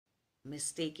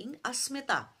Mistaking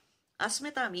asmita.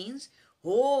 Asmita means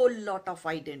whole lot of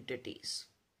identities.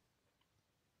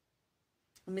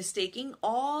 Mistaking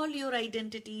all your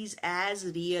identities as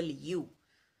real you,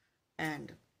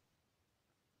 and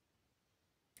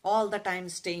all the time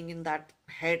staying in that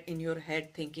head, in your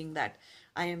head, thinking that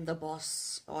I am the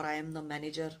boss, or I am the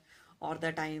manager, or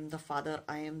that I am the father,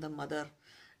 I am the mother,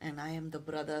 and I am the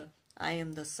brother, I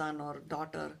am the son or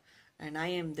daughter, and I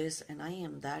am this and I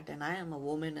am that, and I am a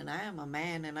woman and I am a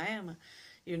man, and I am a,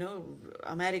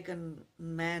 American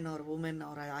man or woman,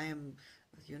 or I am,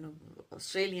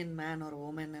 Australian man or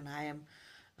woman, and I am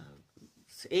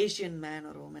Asian man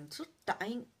or woman. So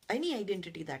any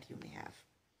identity that you may have,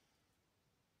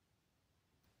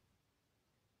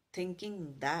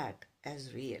 thinking that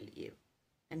as real you,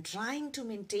 and trying to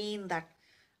maintain that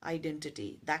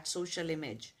identity, that social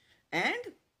image, and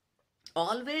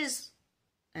always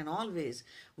and always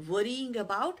worrying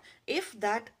about if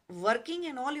that working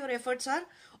and all your efforts are,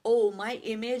 oh, my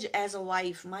image as a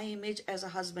wife, my image as a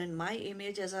husband, my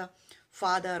image as a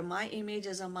father, my image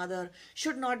as a mother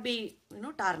should not be,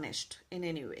 tarnished in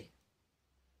any way,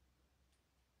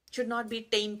 should not be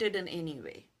tainted in any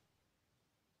way.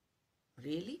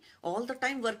 Really, all the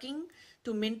time working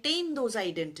to maintain those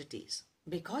identities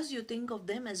because you think of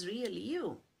them as real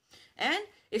you. And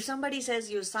if somebody says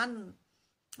your son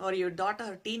or your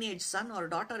daughter, teenage son or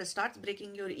daughter, starts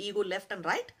breaking your ego left and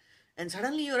right, and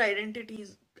suddenly your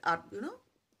identities are,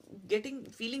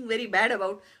 feeling very bad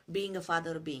about being a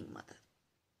father, being mother.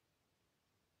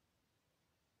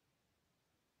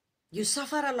 You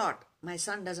suffer a lot. My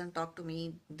son doesn't talk to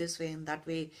me this way and that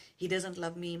way. He doesn't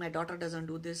love me. My daughter doesn't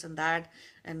do this and that.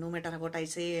 And no matter what I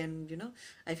say, and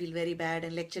I feel very bad.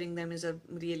 And lecturing them is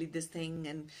really this thing.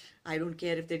 And I don't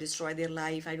care if they destroy their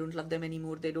life. I don't love them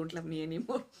anymore. They don't love me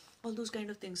anymore. All those kind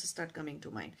of things start coming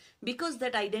to mind. Because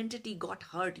that identity got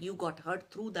hurt. You got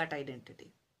hurt through that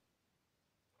identity.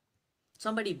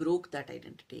 Somebody broke that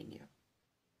identity in you.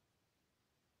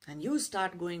 And you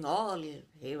start going all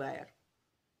haywire.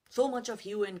 So much of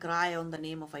hue and cry on the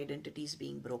name of identities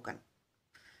being broken.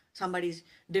 Somebody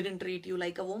didn't treat you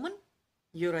like a woman,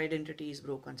 your identity is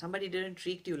broken. Somebody didn't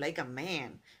treat you like a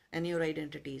man, and your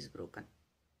identity is broken.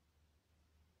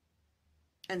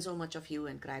 And so much of hue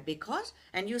and cry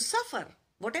and you suffer.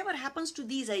 Whatever happens to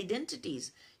these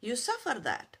identities, you suffer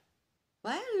that.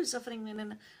 Why are you suffering when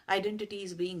an identity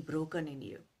is being broken in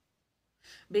you?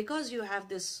 Because you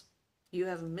have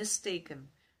mistaken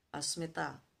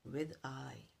asmita with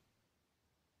I.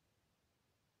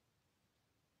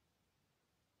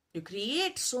 You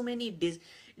create so many,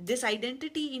 this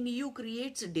identity in you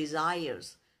creates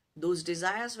desires. Those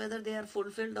desires, whether they are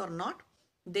fulfilled or not,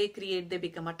 they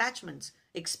become attachments,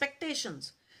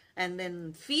 expectations, and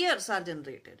then fears are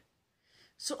generated.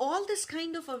 So all this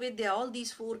kind of avidya, all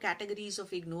these 4 categories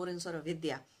of ignorance or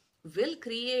avidya will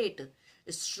create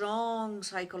strong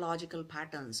psychological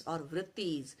patterns or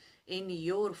vrittis in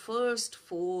your first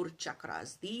 4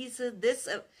 chakras.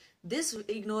 This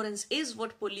ignorance is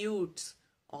what pollutes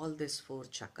all these 4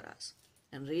 chakras.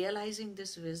 And realizing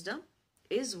this wisdom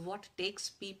is what takes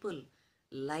people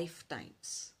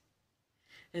lifetimes.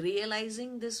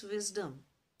 Realizing this wisdom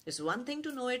is one thing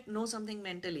to know something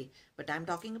mentally, but I'm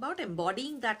talking about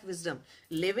embodying that wisdom,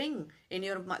 living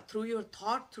through your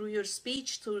thought, through your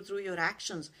speech, through your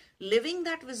actions, living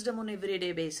that wisdom on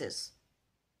everyday basis.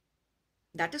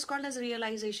 That is called as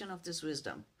realization of this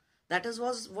wisdom. That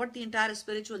was what the entire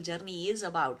spiritual journey is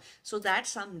about, so that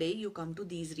someday you come to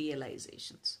these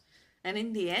realizations. And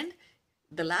in the end,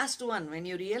 the last one, when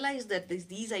you realize that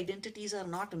these identities are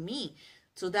not me,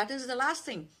 so that is the last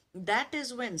thing. That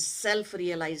is when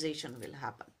self-realization will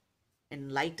happen.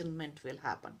 Enlightenment will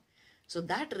happen. So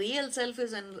that real self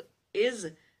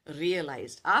is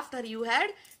realized after you had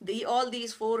all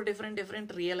these 4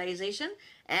 different realization,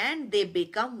 and they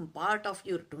become part of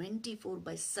your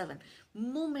 24/7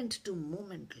 moment to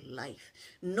moment life.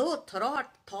 No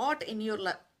thought in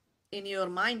your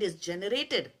mind is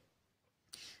generated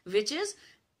which is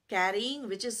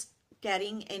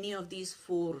carrying any of these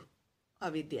 4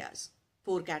 avidyas,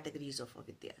 4 categories of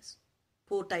avidyas,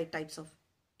 4 types of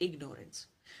ignorance.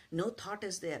 No thought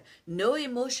is there. No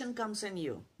emotion comes in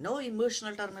you. No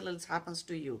emotional turbulence happens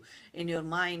to you in your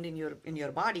mind, in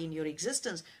your body, in your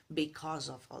existence because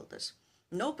of all this.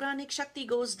 No pranic shakti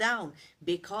goes down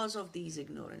because of these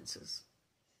ignorances.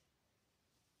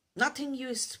 Nothing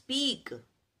you speak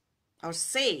or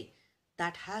say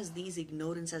that has these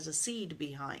ignorance as a seed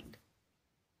behind.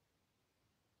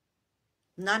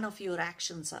 None of your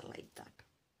actions are like that,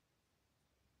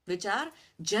 which are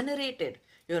generated.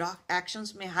 Your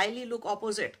actions may highly look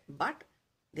opposite, but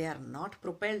they are not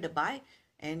propelled by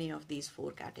any of these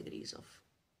four categories of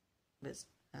this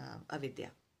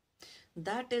avidya,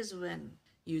 that is when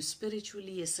you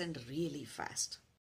spiritually ascend really fast.